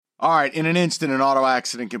All right, in an instant, an auto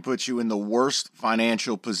accident can put you in the worst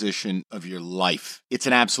financial position of your life. It's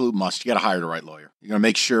an absolute must. You got to hire the right lawyer. You're going to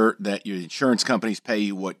make sure that your insurance companies pay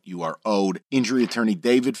you what you are owed. Injury attorney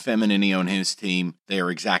David Feminini and his team, they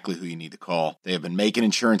are exactly who you need to call. They have been making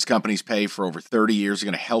insurance companies pay for over 30 years.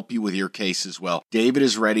 They're going to help you with your case as well. David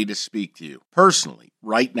is ready to speak to you personally.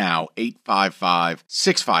 Right now,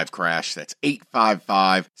 855-65-CRASH. That's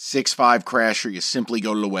 855-65-CRASH, or you simply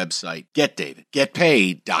go to the website,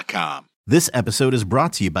 getdavidgetpaid.com. This episode is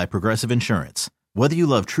brought to you by Progressive Insurance. Whether you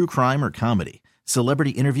love true crime or comedy, celebrity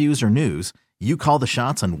interviews or news, you call the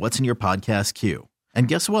shots on what's in your podcast queue. And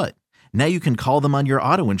guess what? Now you can call them on your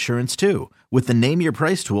auto insurance too with the Name Your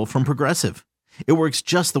Price tool from Progressive. It works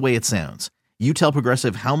just the way it sounds. You tell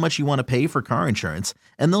Progressive how much you want to pay for car insurance,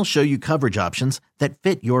 and they'll show you coverage options that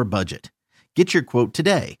fit your budget. Get your quote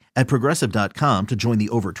today at Progressive.com to join the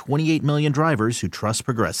over 28 million drivers who trust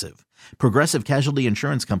Progressive. Progressive Casualty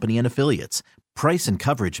Insurance Company and Affiliates. Price and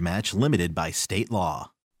coverage match limited by state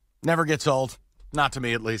law. Never gets old. Not to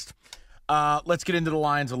me, at least. Let's get into the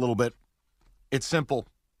Lions a little bit. It's simple.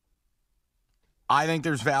 I think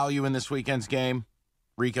there's value in this weekend's game.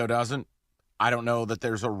 Rico doesn't. I don't know that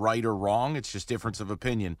there's a right or wrong. It's just difference of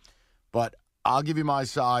opinion. But I'll give you my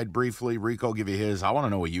side briefly. Rico will give you his. I want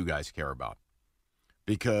to know what you guys care about.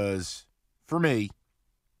 Because for me,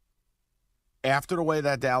 after the way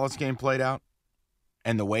that Dallas game played out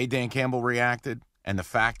and the way Dan Campbell reacted and the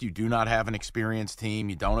fact you do not have an experienced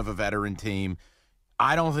team, you don't have a veteran team,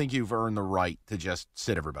 I don't think you've earned the right to just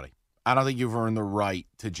sit everybody. I don't think you've earned the right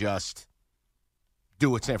to just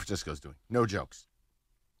do what San Francisco's doing. No jokes.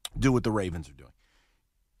 Do what the Ravens are doing.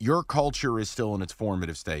 Your culture is still in its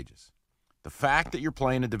formative stages. The fact that you're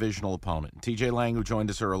playing a divisional opponent, and TJ Lang, who joined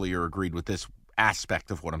us earlier, agreed with this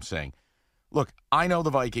aspect of what I'm saying. Look, I know the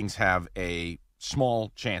Vikings have a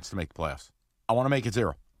small chance to make the playoffs. I want to make it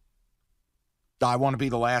 0. I want to be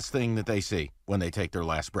the last thing that they see when they take their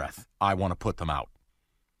last breath. I want to put them out.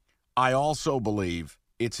 I also believe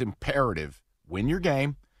it's imperative, win your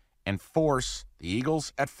game, and force the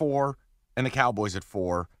Eagles at 4 and the Cowboys at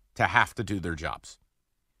 4 to have to do their jobs,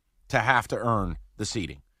 to have to earn the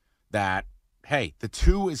seeding. That, hey, the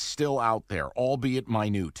 2 is still out there, albeit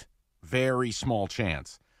minute, very small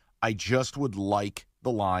chance. I just would like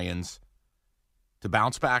the Lions to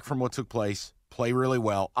bounce back from what took place, play really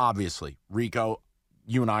well. Obviously, Rico,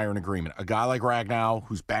 you and I are in agreement. A guy like Ragnow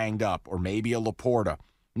who's banged up, or maybe a Laporta.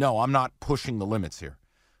 No, I'm not pushing the limits here.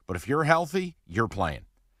 But if you're healthy, you're playing.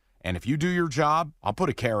 And if you do your job, I'll put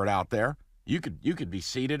a carrot out there. You could be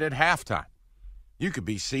seated at halftime. You could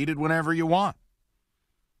be seated whenever you want.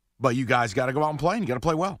 But you guys got to go out and play, and you got to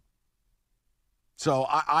play well. So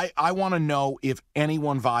I want to know if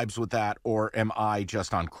anyone vibes with that, or am I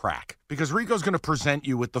just on crack? Because Rico's going to present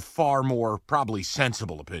you with the far more probably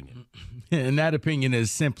sensible opinion. And that opinion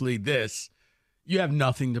is simply this. You have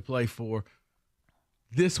nothing to play for.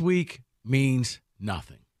 This week means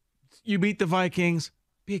nothing. You beat the Vikings,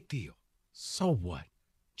 big deal. So what?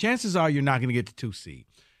 Chances are you're not going to get the 2 seed.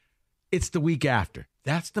 It's the week after.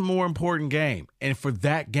 That's the more important game. And for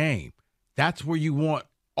that game, that's where you want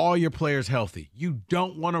all your players healthy. You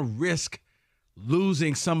don't want to risk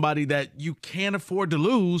losing somebody that you can't afford to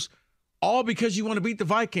lose, all because you want to beat the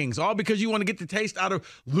Vikings, all because you want to get the taste out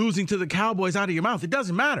of losing to the Cowboys out of your mouth. It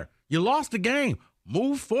doesn't matter. You lost the game.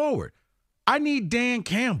 Move forward. I need Dan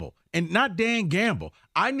Campbell, and not Dan Gamble.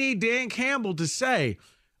 I need Dan Campbell to say,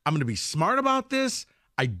 I'm going to be smart about this.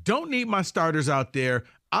 I don't need my starters out there.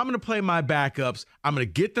 I'm going to play my backups. I'm going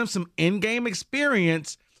to get them some in-game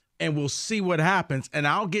experience, and we'll see what happens. And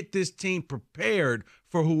I'll get this team prepared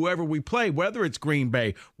for whoever we play, whether it's Green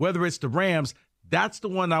Bay, whether it's the Rams. That's the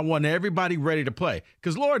one I want everybody ready to play.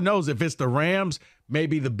 Because Lord knows if it's the Rams,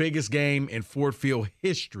 maybe the biggest game in Ford Field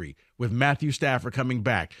history with Matthew Stafford coming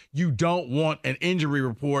back. You don't want an injury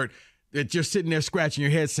report that you're sitting there scratching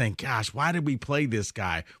your head saying, gosh, why did we play this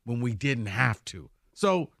guy when we didn't have to?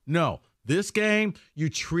 So, no, this game, you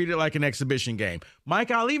treat it like an exhibition game. Mike,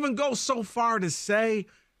 I'll even go so far to say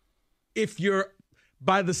if you're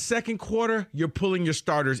by the second quarter, you're pulling your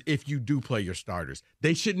starters if you do play your starters.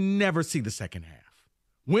 They should never see the second half.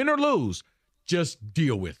 Win or lose, just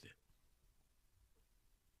deal with it.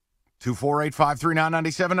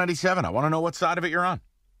 248-539-9797. I want to know what side of it you're on.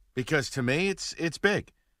 Because to me, it's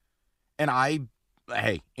big. And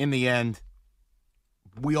hey, in the end,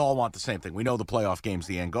 we all want the same thing. We know the playoff game's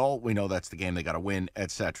the end goal. We know that's the game they got to win,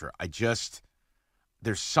 etc.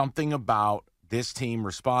 There's something about this team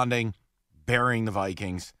responding, burying the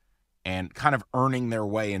Vikings, and kind of earning their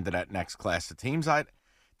way into that next class of teams.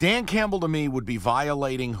 Dan Campbell, to me, would be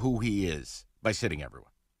violating who he is by sitting everyone,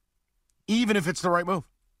 even if it's the right move.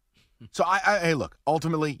 So, hey, look,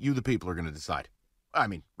 ultimately, you, the people, are going to decide. I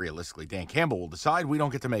mean, realistically, Dan Campbell will decide. We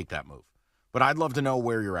don't get to make that move. But I'd love to know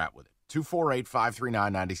where you're at with it.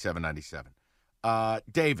 248-539-9797.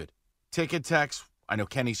 David, ticket text. I know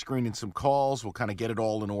Kenny's screening some calls. We'll kind of get it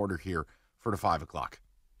all in order here for the 5 o'clock.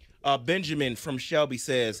 Benjamin from Shelby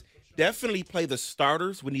says, definitely play the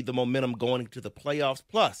starters. We need the momentum going into the playoffs.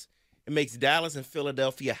 Plus, it makes Dallas and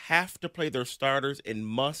Philadelphia have to play their starters and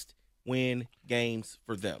must win games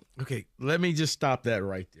for them. Okay, let me just stop that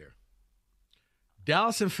right there.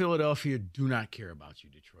 Dallas and Philadelphia do not care about you,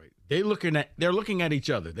 Detroit. They're looking at each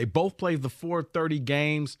other. They both play the 4:30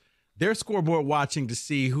 games. They're scoreboard watching to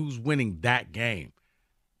see who's winning that game,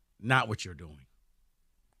 not what you're doing.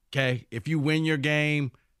 Okay? If you win your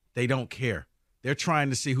game, they don't care. They're trying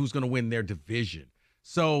to see who's going to win their division.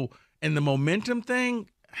 So, and the momentum thing,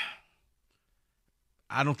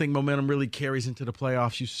 I don't think momentum really carries into the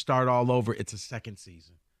playoffs. You start all over. It's a second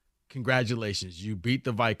season. Congratulations. You beat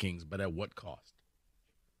the Vikings, but at what cost?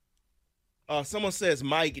 Someone says,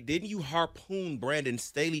 Mike, didn't you harpoon Brandon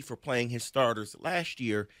Staley for playing his starters last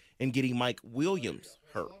year and getting Mike Williams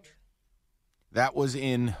hurt? That was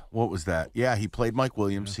in, what was that? Yeah, he played Mike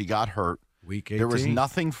Williams. He got hurt. Week 18. There was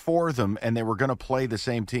nothing for them, and they were going to play the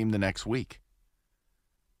same team the next week.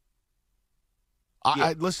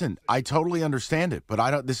 Listen, I totally understand it,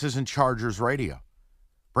 but this isn't Chargers radio.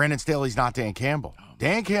 Brandon Staley's not Dan Campbell.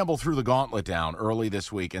 Dan Campbell threw the gauntlet down early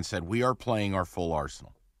this week and said, we are playing our full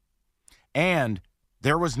arsenal. And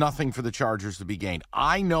there was nothing for the Chargers to be gained.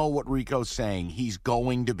 I know what Rico's saying. He's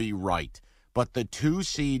going to be right. But the 2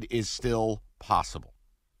 seed is still possible.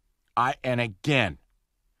 And again,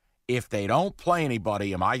 if they don't play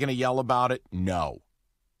anybody, am I going to yell about it? No.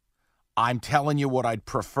 I'm telling you what I'd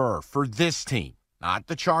prefer for this team, not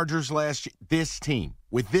the Chargers last year, this team,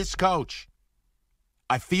 with this coach.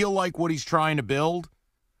 I feel like what he's trying to build,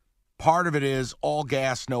 part of it is all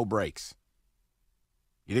gas, no brakes.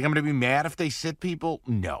 You think I'm going to be mad if they sit people?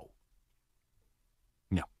 No.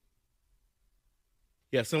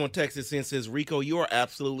 Yeah, someone texted in and says, Rico, you are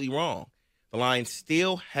absolutely wrong. The Lions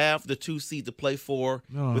still have the 2 seed to play for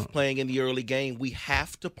with playing in the early game. We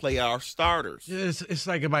have to play our starters. It's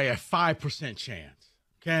like about a 5% chance,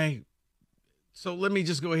 okay? So let me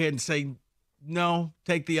just go ahead and say, no,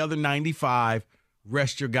 take the other 95,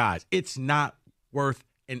 rest your guys. It's not worth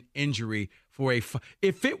an injury for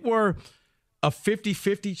if it were a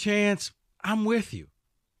 50-50 chance, I'm with you.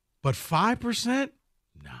 But 5%?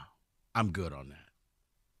 No, I'm good on that.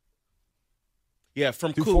 Yeah,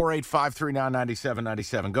 from Coop.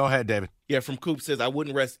 248-539-9797. Go ahead, David. Yeah, from Coop says, I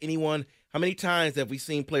wouldn't rest anyone. How many times have we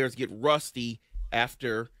seen players get rusty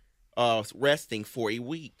after resting for a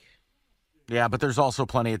week? Yeah, but there's also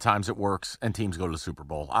plenty of times it works and teams go to the Super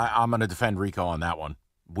Bowl. I'm going to defend Rico on that one.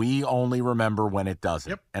 We only remember when it doesn't.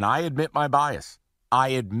 Yep. And I admit my bias. I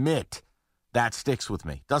admit that sticks with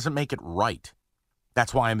me. Doesn't make it right.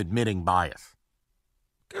 That's why I'm admitting bias.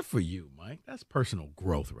 Good for you, Mike. That's personal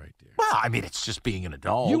growth right there. Well, I mean, it's just being an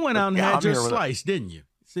adult. You went out and had your slice, didn't you?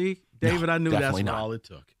 See, David, No, I knew that's not. all it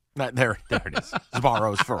took. There it is.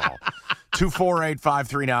 Sbarro's for all.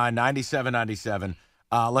 248-539-9797.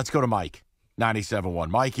 Let's go to Mike, 97.1.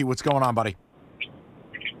 Mikey, what's going on, buddy?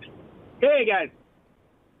 Hey, guys.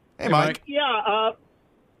 Hey, Mike. Yeah,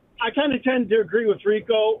 I kind of tend to agree with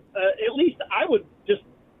Rico. At least I would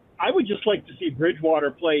just like to see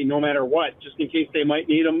Bridgewater play no matter what, just in case they might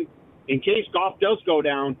need him, in case Goff does go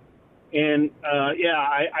down. And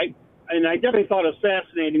I definitely thought it was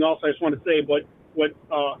fascinating. Also, I just want to say what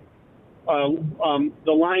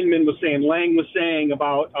the lineman was saying, Lang was saying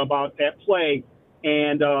about that play,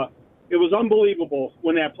 and it was unbelievable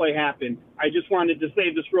when that play happened. I just wanted to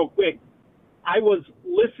say this real quick. I was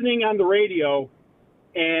listening on the radio,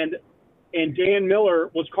 and Dan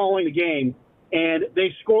Miller was calling the game, and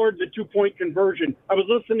they scored the 2-point conversion. I was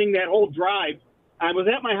listening that whole drive. I was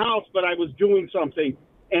at my house, but I was doing something,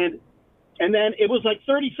 and then it was like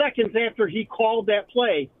 30 seconds after he called that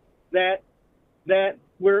play that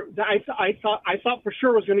where I thought for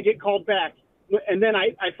sure was going to get called back, and then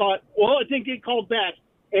I thought, well, it didn't get called back,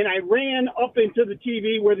 and I ran up into the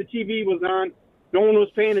TV where the TV was on. No one was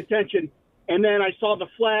paying attention, and then I saw the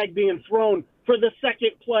flag being thrown for the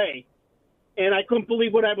second play. And I couldn't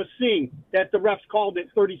believe what I was seeing, that the refs called it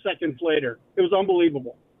 30 seconds later. It was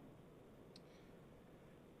unbelievable.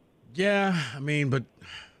 Yeah, I mean, but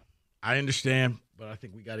I understand, but I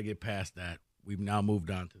think we got to get past that. We've now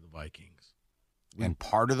moved on to the Vikings. And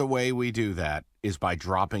part of the way we do that is by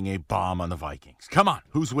dropping a bomb on the Vikings. Come on,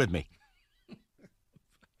 who's with me?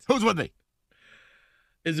 Who's with me?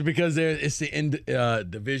 Is it because it's the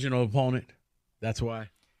divisional opponent? That's why?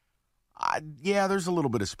 Yeah, there's a little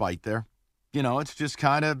bit of spite there. You know, it's just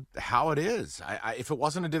kind of how it is. If it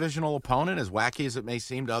wasn't a divisional opponent, as wacky as it may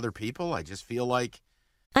seem to other people, I just feel like...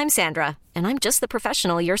 I'm Sandra, and I'm just the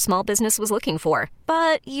professional your small business was looking for.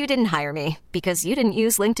 But you didn't hire me because you didn't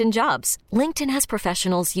use LinkedIn Jobs. LinkedIn has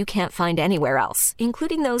professionals you can't find anywhere else,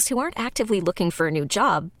 including those who aren't actively looking for a new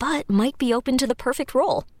job, but might be open to the perfect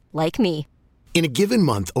role, like me. In a given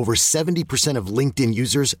month, over 70% of LinkedIn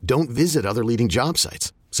users don't visit other leading job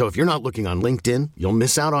sites. So if you're not looking on LinkedIn, you'll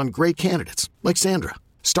miss out on great candidates like Sandra.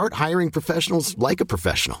 Start hiring professionals like a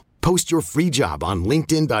professional. Post your free job on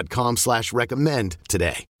linkedin.com/recommend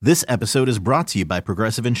today. This episode is brought to you by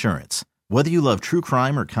Progressive Insurance. Whether you love true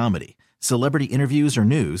crime or comedy, celebrity interviews or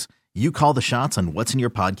news, you call the shots on what's in your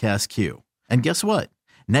podcast queue. And guess what?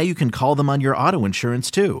 Now you can call them on your auto insurance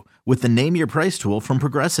too with the Name Your Price tool from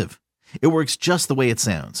Progressive. It works just the way it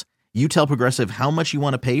sounds. You tell Progressive how much you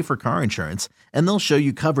want to pay for car insurance, and they'll show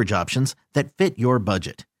you coverage options that fit your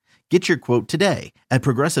budget. Get your quote today at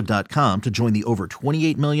Progressive.com to join the over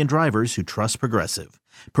 28 million drivers who trust Progressive.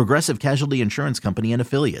 Progressive Casualty Insurance Company and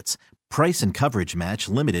Affiliates. Price and coverage match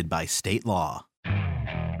limited by state law.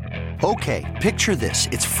 Okay, picture this.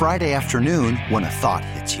 It's Friday afternoon when a thought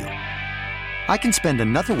hits you. I can spend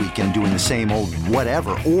another weekend doing the same old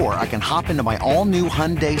whatever, or I can hop into my all-new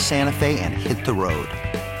Hyundai Santa Fe and hit the road.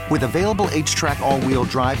 With available H-Track all-wheel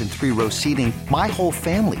drive and 3-row seating, my whole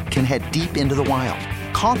family can head deep into the wild.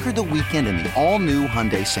 Conquer the weekend in the all-new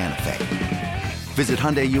Hyundai Santa Fe. Visit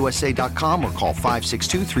HyundaiUSA.com or call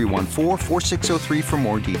 562-314-4603 for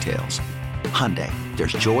more details. Hyundai,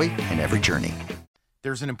 there's joy in every journey.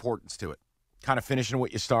 There's an importance to it. Kind of finishing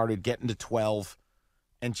what you started, getting to 12,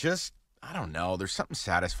 and just, I don't know, there's something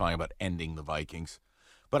satisfying about ending the Vikings.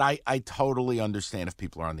 But I totally understand if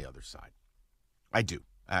people are on the other side. I do.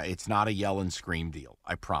 It's not a yell and scream deal,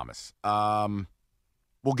 I promise.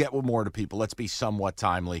 We'll get more to people. Let's be somewhat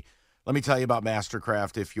timely. Let me tell you about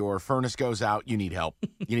Mastercraft. If your furnace goes out, you need help.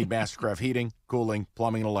 You need Mastercraft heating, cooling,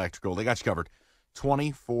 plumbing, and electrical. They got you covered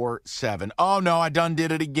 24/7. Oh, no, I done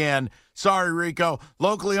did it again. Sorry, Rico.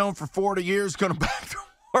 Locally owned for 40 years, going back to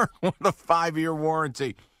work with a 5-year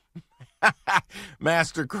warranty.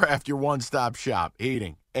 Mastercraft, your one-stop shop.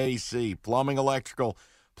 Heating, AC, plumbing, electrical.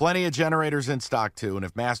 Plenty of generators in stock, too. And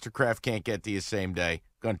if Mastercraft can't get to you same day,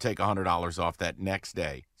 going to take $100 off that next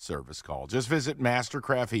day service call. Just visit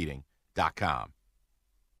mastercraftheating.com.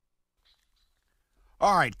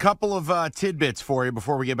 All right, couple of tidbits for you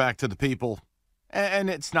before we get back to the people. And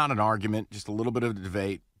it's not an argument, just a little bit of a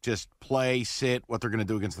debate. Just play, sit, what they're going to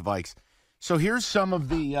do against the Vikes. So here's some of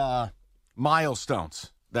the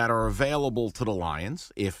milestones that are available to the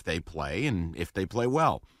Lions if they play and if they play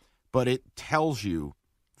well. But it tells you,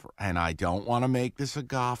 and I don't want to make this a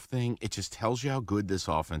Goff thing, it just tells you how good this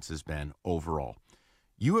offense has been overall.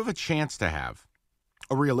 You have a chance to have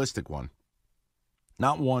a realistic one.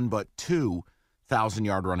 Not one, but 2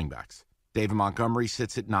 1,000-yard running backs. David Montgomery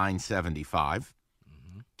sits at 975.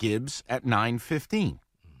 Mm-hmm. Gibbs at 915.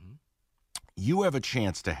 Mm-hmm. You have a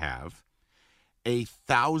chance to have a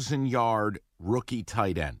 1,000-yard rookie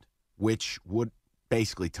tight end, which would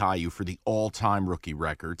basically tie you for the all-time rookie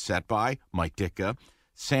record set by Mike Ditka.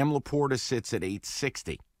 Sam Laporta sits at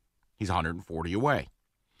 860. He's 140 away.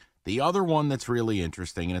 The other one that's really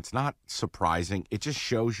interesting, and it's not surprising, it just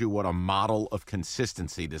shows you what a model of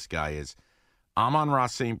consistency this guy is. Amon-Ra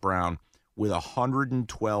St. Brown with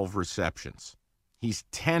 112 receptions. He's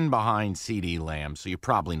 10 behind CeeDee Lamb, so you're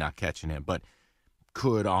probably not catching him. But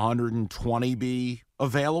could 120 be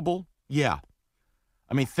available? Yeah.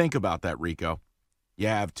 I mean, think about that, Rico. You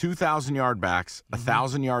have 2,000-yard backs, a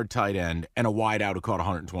 1,000-yard tight end, and a wideout who caught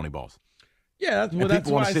 120 balls. Yeah, and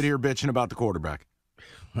people want to sit here bitching about the quarterback.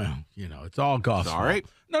 Well, you know, it's all Goff's fault. Sorry.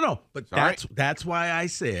 No, but that's why I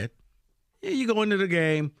said, yeah, you go into the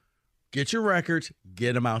game, get your records,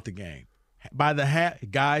 get them out the game. By the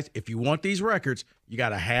guys, if you want these records, you got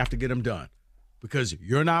to have to get them done because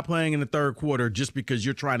you're not playing in the third quarter just because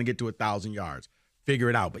you're trying to get to 1,000 yards. Figure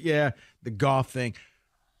it out. But, yeah, the Goff thing.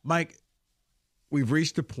 Mike, we've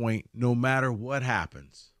reached a point, no matter what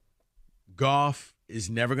happens, Goff is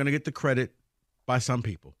never going to get the credit by some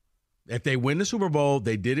people. If they win the Super Bowl,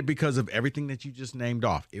 they did it because of everything that you just named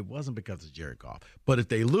off. It wasn't because of Jared Goff. But if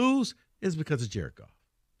they lose, it's because of Jared Goff.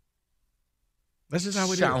 That's just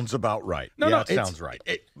how it sounds about right. It sounds right.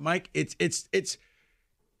 Mike, it's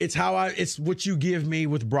what you give me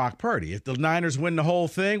with Brock Purdy. If the Niners win the whole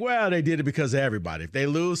thing, well, they did it because of everybody. If they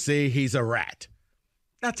lose, see, he's a rat.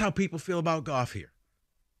 That's how people feel about Goff here.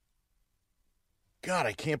 God,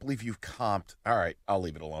 I can't believe you've comped. All right, I'll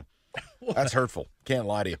leave it alone. That's hurtful. Can't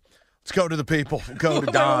lie to you. Let's go to the people. Go to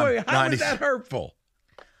Don. How is that hurtful?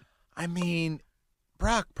 I mean,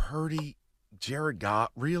 Brock Purdy, Jared Goff,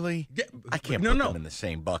 really? Yeah, I can't put them in the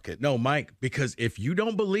same bucket. No, Mike, because if you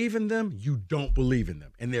don't believe in them, you don't believe in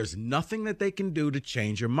them. And there's nothing that they can do to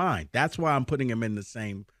change your mind. That's why I'm putting them in the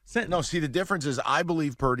same sentence. No, see, the difference is I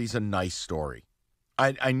believe Purdy's a nice story.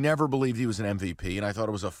 I never believed he was an MVP, and I thought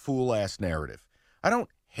it was a fool-ass narrative. I don't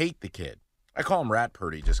hate the kid. I call him Rat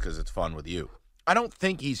Purdy just because it's fun with you. I don't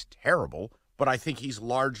think he's terrible, but I think he's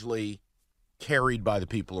largely carried by the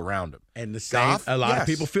people around him. And the same, Goff, a lot of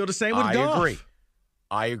people feel the same with Goff.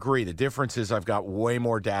 I agree. The difference is I've got way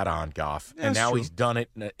more data on Goff, and now he's done it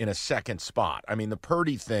in a second spot. I mean, the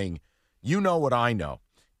Purdy thing, you know what I know,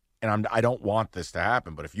 and I don't want this to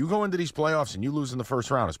happen, but if you go into these playoffs and you lose in the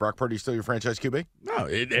first round, is Brock Purdy still your franchise QB? No,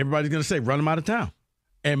 everybody's going to say run him out of town.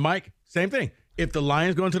 And, Mike, same thing. If the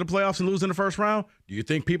Lions go into the playoffs and lose in the first round, do you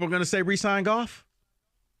think people are going to say re-sign Goff?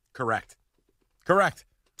 Correct.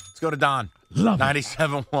 Let's go to Don. Love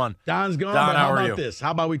 97.1. Don's gone. Don, but how how are about you? this?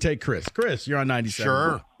 How about we take Chris? Chris, you're on 97.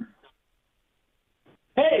 Sure.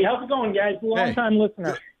 Hey, how's it going, guys? Long-time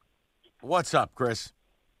listener. What's up, Chris?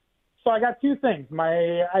 So I got two things.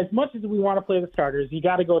 As much as we want to play the starters, you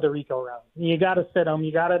got to go the Rico route. You got to sit them.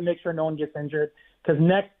 You got to make sure no one gets injured because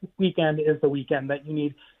next weekend is the weekend that you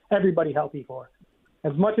need everybody healthy for.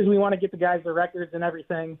 As much as we want to get the guys the records and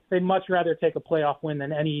everything, they'd much rather take a playoff win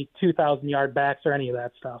than any 2,000-yard backs or any of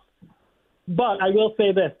that stuff. But I will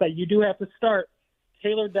say this, that you do have to start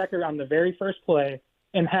Taylor Decker on the very first play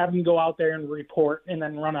and have him go out there and report and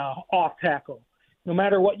then run a off tackle. No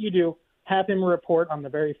matter what you do, have him report on the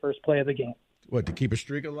very first play of the game. What, to keep a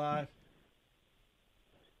streak alive?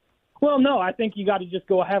 Well, no, I think you got to just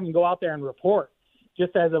have him go out there and report,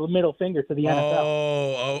 just as a middle finger to the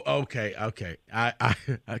NFL. Oh, okay. I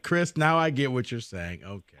Chris, now I get what you're saying.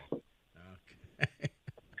 Okay.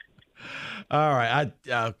 All right.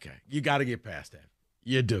 Okay. You got to get past that.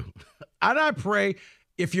 You do. And I pray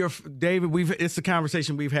if you're David, it's a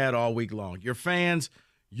conversation we've had all week long. Your fans,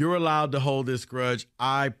 you're allowed to hold this grudge.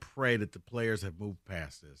 I pray that the players have moved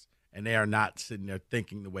past this and they are not sitting there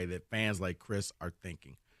thinking the way that fans like Chris are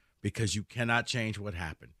thinking, because you cannot change what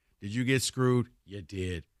happened. Did you get screwed? You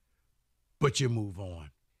did. But you move on.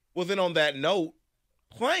 Well, then on that note,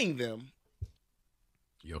 playing them.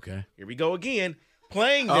 You okay? Here we go again.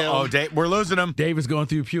 Playing them. Oh, we're losing them. David's going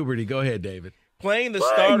through puberty. Go ahead, David. Playing the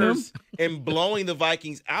starters and blowing the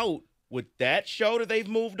Vikings out, would that show that they've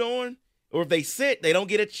moved on? Or if they sit, they don't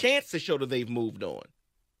get a chance to show that they've moved on.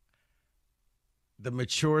 The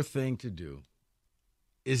mature thing to do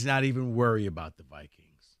is not even worry about the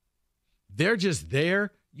Vikings. They're just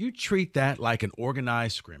there. You treat that like an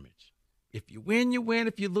organized scrimmage. If you win, you win.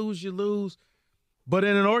 If you lose, you lose. But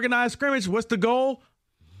in an organized scrimmage, what's the goal?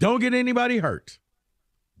 Don't get anybody hurt.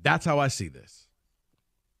 That's how I see this.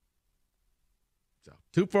 So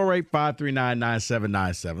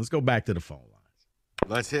 248-539-9797. Let's go back to the phone lines.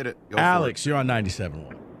 Let's hit it. Go Alex, you're on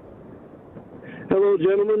 97.1. Hello,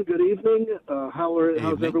 gentlemen. Good evening.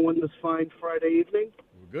 How's everyone this fine Friday evening?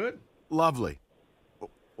 We're good. Lovely.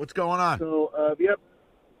 What's going on? So,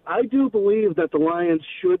 I do believe that the Lions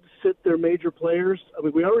should sit their major players. I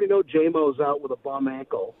mean, we already know J-Mo's out with a bum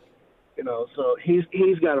ankle, so he's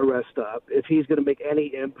got to rest up if he's going to make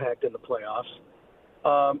any impact in the playoffs.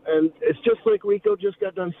 And it's just like Rico just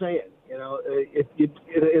got done saying, if you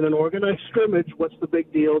in an organized scrimmage, what's the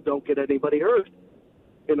big deal? Don't get anybody hurt.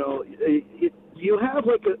 You have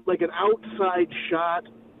like an outside shot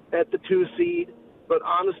at the 2 seed. But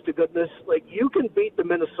honest to goodness, you can beat the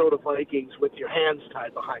Minnesota Vikings with your hands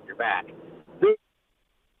tied behind your back. This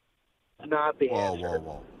is not the answer.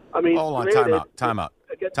 Whoa. I mean, hold on, time out.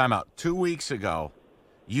 2 weeks ago,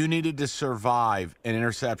 you needed to survive an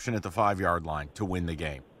interception at the 5-yard line to win the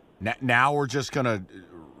game. Now we're just going to,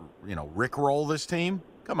 rickroll this team?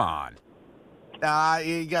 Come on.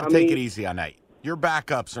 You got to take it easy on that. Your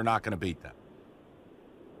backups are not going to beat them.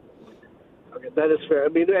 Okay, that is fair. I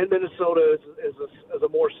mean, and Minnesota is a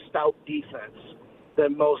more stout defense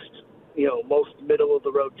than most middle of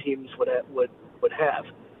the road teams would have.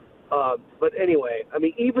 But anyway, I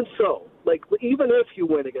mean, even so, even if you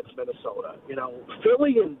win against Minnesota,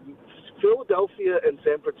 Philly and Philadelphia and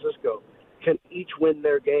San Francisco can each win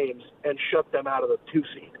their games and shut them out of the 2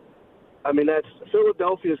 seed. I mean,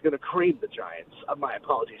 Philadelphia is going to cream the Giants. My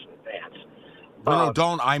apologies in advance. No,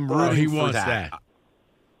 don't. I'm rooting for wants that.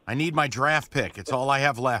 I need my draft pick. It's all I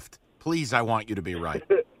have left. Please, I want you to be right.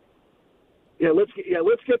 Let's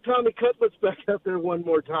get Tommy Cutlets back out there one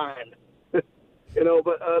more time. But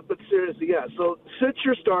seriously, yeah. So sit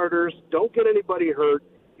your starters. Don't get anybody hurt.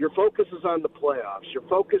 Your focus is on the playoffs. Your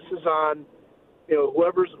focus is on,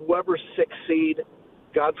 whoever's 6th seed.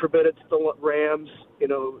 God forbid it's the Rams.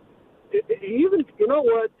 even you know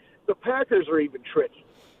what, the Packers are even tricky.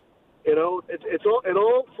 You know, it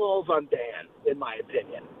all falls on Dan, in my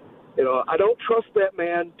opinion. You know, I don't trust that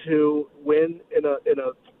man to win in a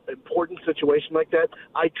important situation like that.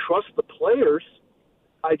 I trust the players.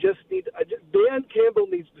 Dan Campbell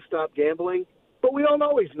needs to stop gambling, but we all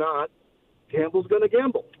know he's not. Campbell's going to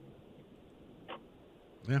gamble.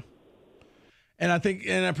 Yeah. And I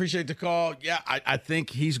appreciate the call. Yeah, I think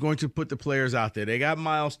he's going to put the players out there. They got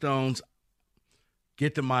milestones.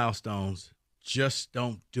 Get the milestones. Just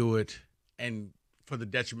don't do it, and for the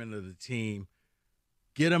detriment of the team.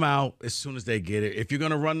 Get them out as soon as they get it. If you're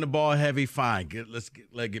going to run the ball heavy, fine.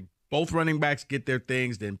 Let both running backs get their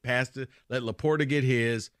things, then let Laporta get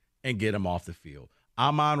his, and get him off the field.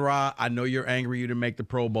 Amon-Ra, I know you're angry you didn't make the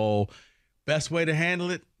Pro Bowl. Best way to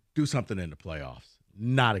handle it, do something in the playoffs.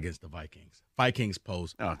 Not against the Vikings. Vikings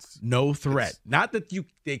pose no threat. Not that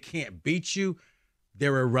they can't beat you.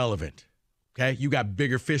 They're irrelevant. Okay? You got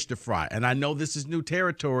bigger fish to fry. And I know this is new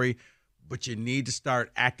territory, but you need to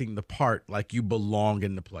start acting the part like you belong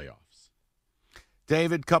in the playoffs.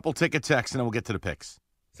 David, couple ticket texts, and then we'll get to the picks.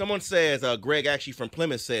 Someone says, Greg actually from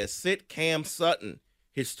Plymouth says, sit Cam Sutton.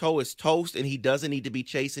 His toe is toast, and he doesn't need to be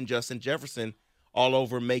chasing Justin Jefferson all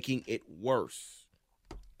over, making it worse.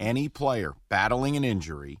 Any player battling an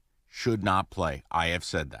injury should not play. I have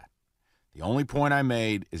said that. The only point I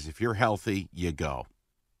made is if you're healthy, you go.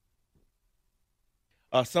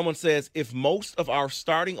 Someone says, if most of our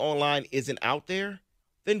starting online isn't out there,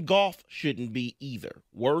 then Goff shouldn't be either.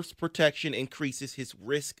 Worse protection increases his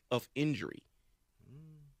risk of injury.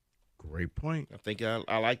 Great point. I think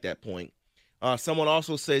I like that point. Someone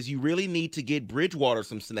also says you really need to get Bridgewater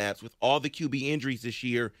some snaps. With all the QB injuries this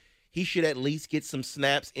year, he should at least get some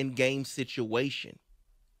snaps in game situation.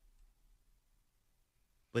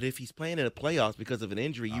 But if he's playing in the playoffs because of an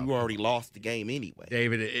injury, you already lost the game anyway.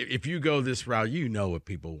 David, if you go this route, you know what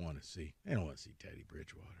people want to see. They don't want to see Teddy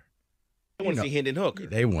Bridgewater. They want to see Hendon Hooker.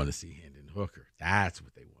 They want to see Hendon Hooker. That's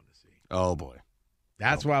what they want to see. Oh, boy.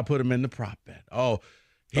 That's why I put him in the prop bet.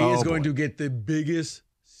 He is going to get the biggest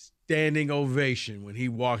standing ovation when he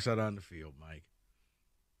walks out on the field, Mike.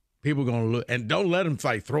 People are going to look. And don't let him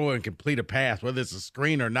throw and complete a pass, whether it's a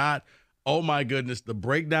screen or not. Oh, my goodness. The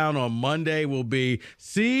breakdown on Monday will be,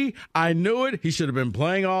 see, I knew it. He should have been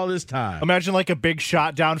playing all this time. Imagine like a big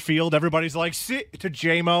shot downfield. Everybody's like, see, to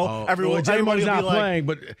J-Mo. J-Mo's not playing,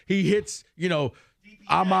 but he hits,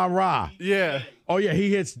 Amon-Ra. Yeah. Oh, yeah,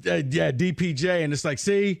 he hits, DPJ, and it's like,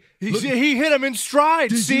 see. He hit him in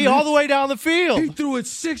stride, all the way down the field. He threw it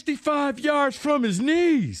 65 yards from his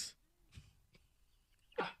knees.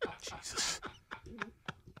 Jesus.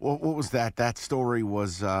 What was that? That story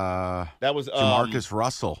was that was Jamarcus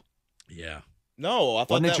Russell. Yeah. No, I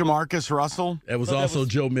thought wasn't it Jamarcus Russell? It was also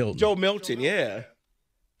Joe Milton. Joe Milton, yeah.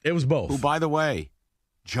 It was both. Who, by the way,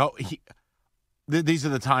 these are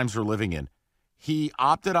the times we're living in. He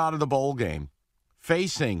opted out of the bowl game,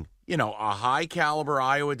 facing a high caliber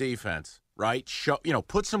Iowa defense. Right?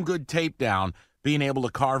 Put some good tape down, being able to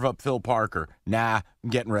carve up Phil Parker. Nah, I'm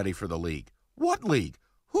getting ready for the league. What league?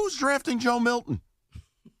 Who's drafting Joe Milton?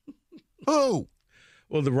 Who?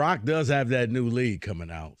 Well, The Rock does have that new league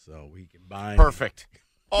coming out, so we can buy him. Perfect.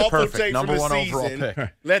 Awful tape Number from the one season. overall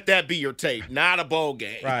pick. Let that be your tape, not a bowl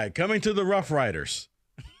game. Right. Coming to the Rough Riders.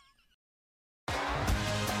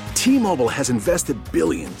 T-Mobile has invested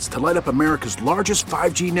billions to light up America's largest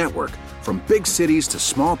 5G network, from big cities to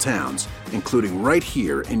small towns, including right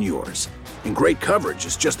here in yours. And great coverage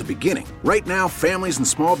is just the beginning. Right now, families and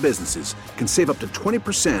small businesses can save up to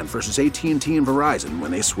 20% versus AT&T and Verizon when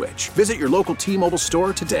they switch. Visit your local T-Mobile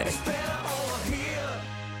store today.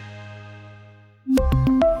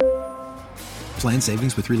 Plan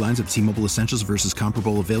savings with 3 lines of T-Mobile Essentials versus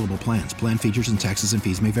comparable available plans. Plan features and taxes and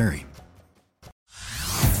fees may vary.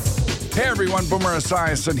 Hey everyone, Boomer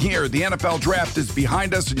Esiason here. The NFL Draft is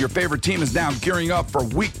behind us and your favorite team is now gearing up for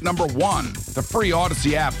week number 1. The free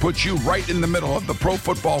Odyssey app puts you right in the middle of the pro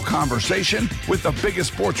football conversation with the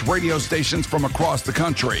biggest sports radio stations from across the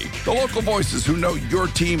country. The local voices who know your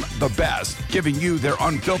team the best, giving you their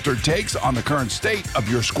unfiltered takes on the current state of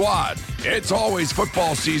your squad. It's always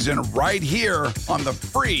football season right here on the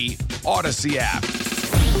free Odyssey app.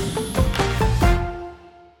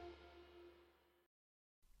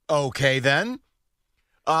 Okay, then.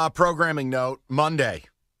 Programming note, Monday.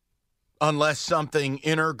 Unless something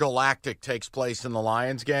intergalactic takes place in the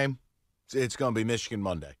Lions game, it's going to be Michigan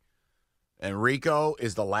Monday. And Rico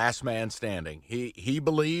is the last man standing. He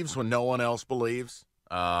believes when no one else believes.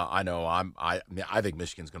 I know I think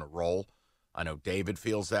Michigan's going to roll. I know David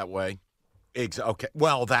feels that way. Okay.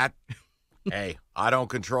 Well, that Hey, I don't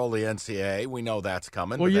control the NCAA. We know that's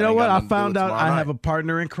coming. Well, you know what? I found out I have a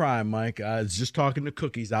partner in crime, Mike. I was just talking to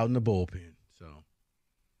Cookies out in the bullpen. So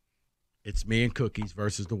it's me and Cookies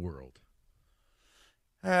versus the world.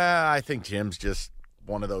 I think Jim's just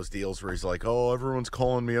one of those deals where he's like, oh, everyone's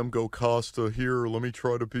calling me. I'm Go Costa here. Let me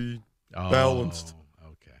try to be balanced.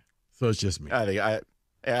 Okay. So it's just me. I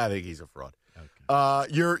think he's a fraud.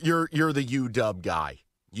 Okay. You're the UW guy.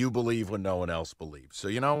 You believe when no one else believes. So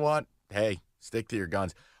you know what? Hey, stick to your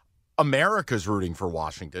guns. America's rooting for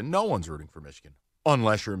Washington. No one's rooting for Michigan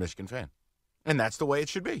unless you're a Michigan fan. And that's the way it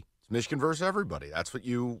should be. It's Michigan versus everybody. That's what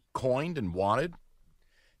you coined and wanted.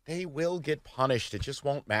 They will get punished. It just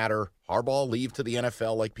won't matter. Harbaugh will leave to the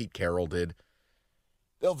NFL like Pete Carroll did.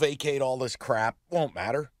 They'll vacate all this crap. Won't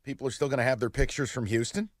matter. People are still going to have their pictures from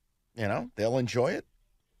Houston. You know, they'll enjoy it.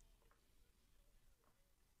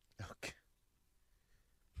 Okay.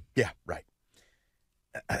 Yeah, right.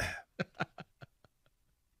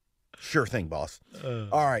 Sure thing, boss.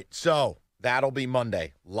 All right, so that'll be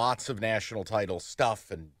Monday. Lots of national title stuff,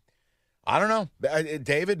 and I don't know.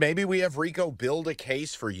 David, maybe we have Rico build a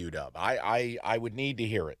case for UW. I would need to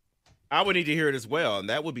hear it. I would need to hear it as well, and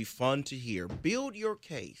that would be fun to hear. Build your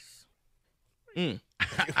case.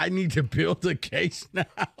 I need to build a case now.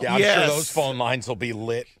 Yeah, I'm sure those phone lines will be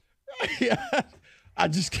lit. Yeah. I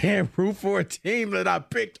just can't root for a team that I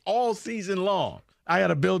picked all season long. I got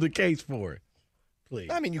to build a case for it. Please.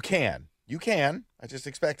 I mean, you can. You can. I just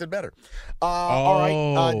expected better. All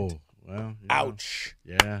right. Well, ouch.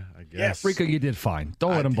 Yeah, I guess. Yes. Rico, you did fine.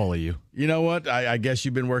 Don't let him bully you. You know what? I guess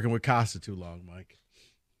you've been working with Costa too long, Mike.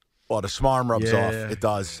 Well, the smarm rubs off. It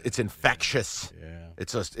does. It's infectious. Yeah.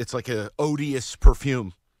 It's like an odious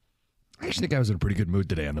perfume. I actually think I was in a pretty good mood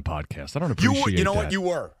today on the podcast. I don't appreciate You know that. what? You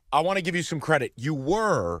were. I want to give you some credit. You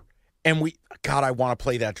were, and God, I want to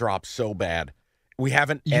play that drop so bad. We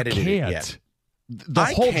haven't edited it yet. The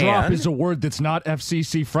whole drop is a word that's not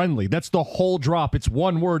FCC friendly. That's the whole drop. It's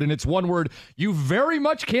one word, and it's one word you very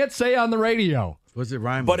much can't say on the radio. What's it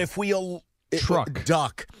rhyme But with? if we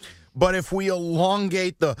duck. But if we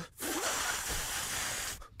elongate the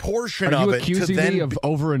portion Are of you it, accusing me of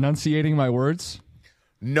over enunciating my words?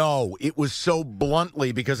 No, it was so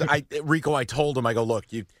bluntly because Rico, I told him, I go, look,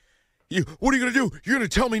 you, what are you going to do? You're going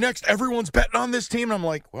to tell me next everyone's betting on this team? And I'm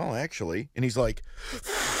like, well, actually. And he's like,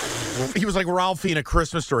 he was like Ralphie in A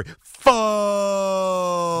Christmas Story. Fudge.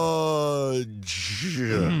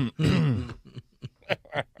 It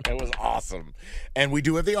was awesome. And we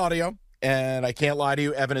do have the audio. And I can't lie to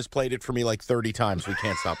you, Evan has played it for me like 30 times. We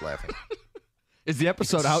can't stop laughing. Is the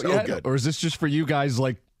episode out yet? Good. Or is this just for you guys,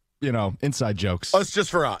 like, you know, inside jokes? Oh, it's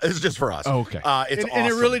just for us. It's just for us. Oh, okay. It's awesome. And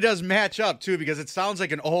it really does match up, too, because it sounds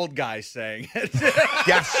like an old guy saying it.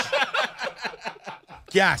 Yes.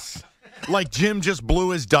 Yes. Like Jim just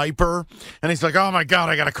blew his diaper, and he's like, oh, my God,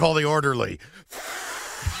 I got to call the orderly.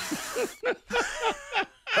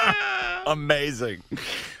 Amazing.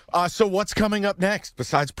 So what's coming up next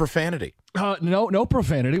besides profanity? No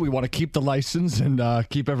profanity. We want to keep the license and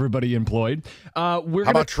keep everybody employed. How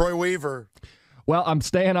about Troy Weaver? Well, I'm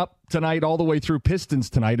staying up tonight all the way through Pistons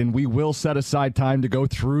tonight, and we will set aside time to go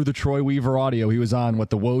through the Troy Weaver audio. He was on with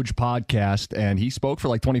the Woj podcast, and he spoke for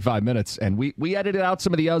like 25 minutes, and we edited out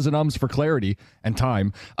some of the uhs and ums for clarity and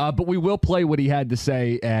time, but we will play what he had to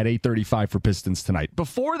say at 8:35 for Pistons tonight.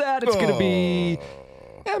 Before that, it's going to be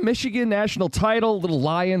Michigan national title, little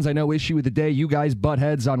Lions. I know issue of the day. You guys butt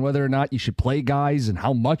heads on whether or not you should play guys and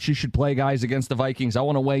how much you should play guys against the Vikings. I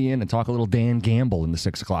want to weigh in and talk a little Dan Gamble in the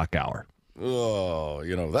 6 o'clock hour. Oh,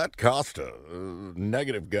 that Costa,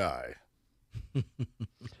 negative guy.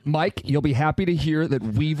 Mike, you'll be happy to hear that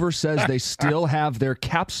Weaver says they still have their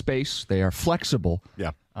cap space. They are flexible.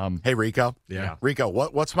 Yeah. Hey, Rico. Yeah. Rico,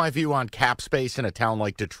 what's my view on cap space in a town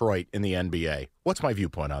like Detroit in the NBA? What's my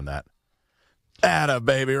viewpoint on that? Atta,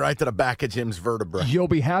 baby, right to the back of Jim's vertebra. You'll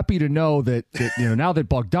be happy to know that now that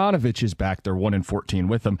Bogdanovich is back, they're 1-14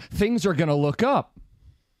 with him. Things are going to look up.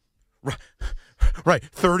 Right,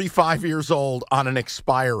 35 years old on an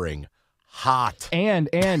expiring. Hot. And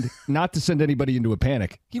not to send anybody into a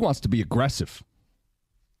panic, he wants to be aggressive.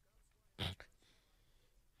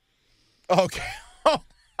 Okay. Oh,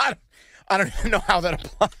 I don't even know how that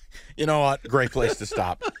applies. You know what? Great place to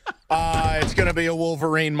stop. It's going to be a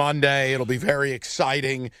Wolverine Monday. It'll be very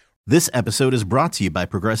exciting. This episode is brought to you by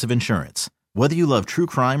Progressive Insurance. Whether you love true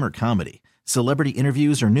crime or comedy, celebrity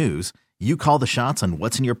interviews or news, you call the shots on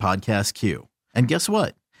what's in your podcast queue. And guess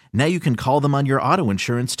what? Now you can call them on your auto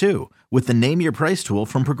insurance, too, with the Name Your Price tool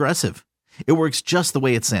from Progressive. It works just the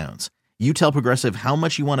way it sounds. You tell Progressive how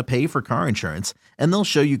much you want to pay for car insurance, and they'll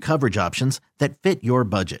show you coverage options that fit your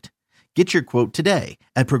budget. Get your quote today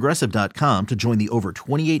at Progressive.com to join the over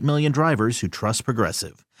 28 million drivers who trust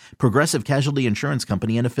Progressive. Progressive Casualty Insurance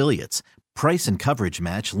Company and Affiliates. Price and coverage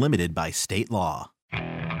match limited by state law.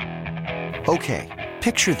 Okay,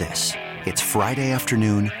 picture this. It's Friday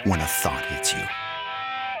afternoon when a thought hits you.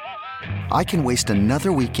 I can waste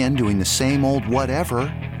another weekend doing the same old whatever,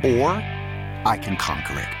 or I can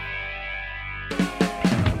conquer it.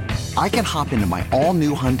 I can hop into my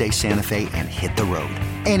all-new Hyundai Santa Fe and hit the road.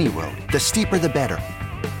 Any road. The steeper, the better.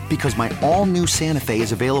 Because my all-new Santa Fe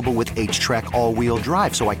is available with H-Track all-wheel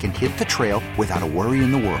drive, so I can hit the trail without a worry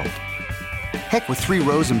in the world. Heck, with 3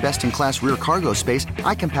 rows and best-in-class rear cargo space,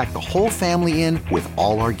 I can pack the whole family in with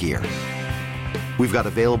all our gear. We've got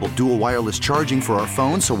available dual wireless charging for our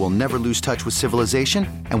phones, so we'll never lose touch with civilization,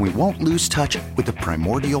 and we won't lose touch with the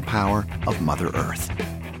primordial power of Mother Earth.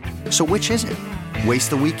 So which is it? Waste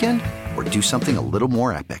the weekend or do something a little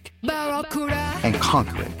more epic? And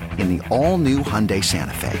conquer it in the all-new Hyundai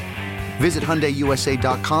Santa Fe. Visit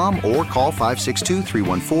HyundaiUSA.com or call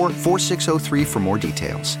 562-314-4603 for more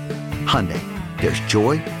details. Hyundai, there's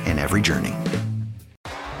joy in every journey.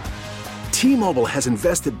 T-Mobile has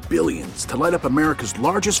invested billions to light up America's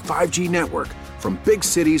largest 5G network, from big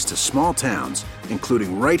cities to small towns,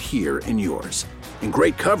 including right here in yours. And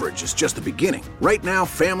great coverage is just the beginning. Right now,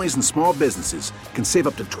 families and small businesses can save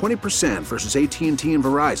up to 20% versus AT&T and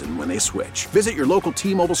Verizon when they switch. Visit your local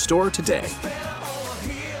T-Mobile store today.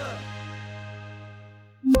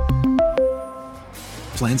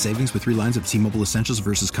 Plan savings with 3 lines of T-Mobile Essentials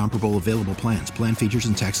versus comparable available plans. Plan features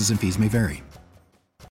and taxes and fees may vary.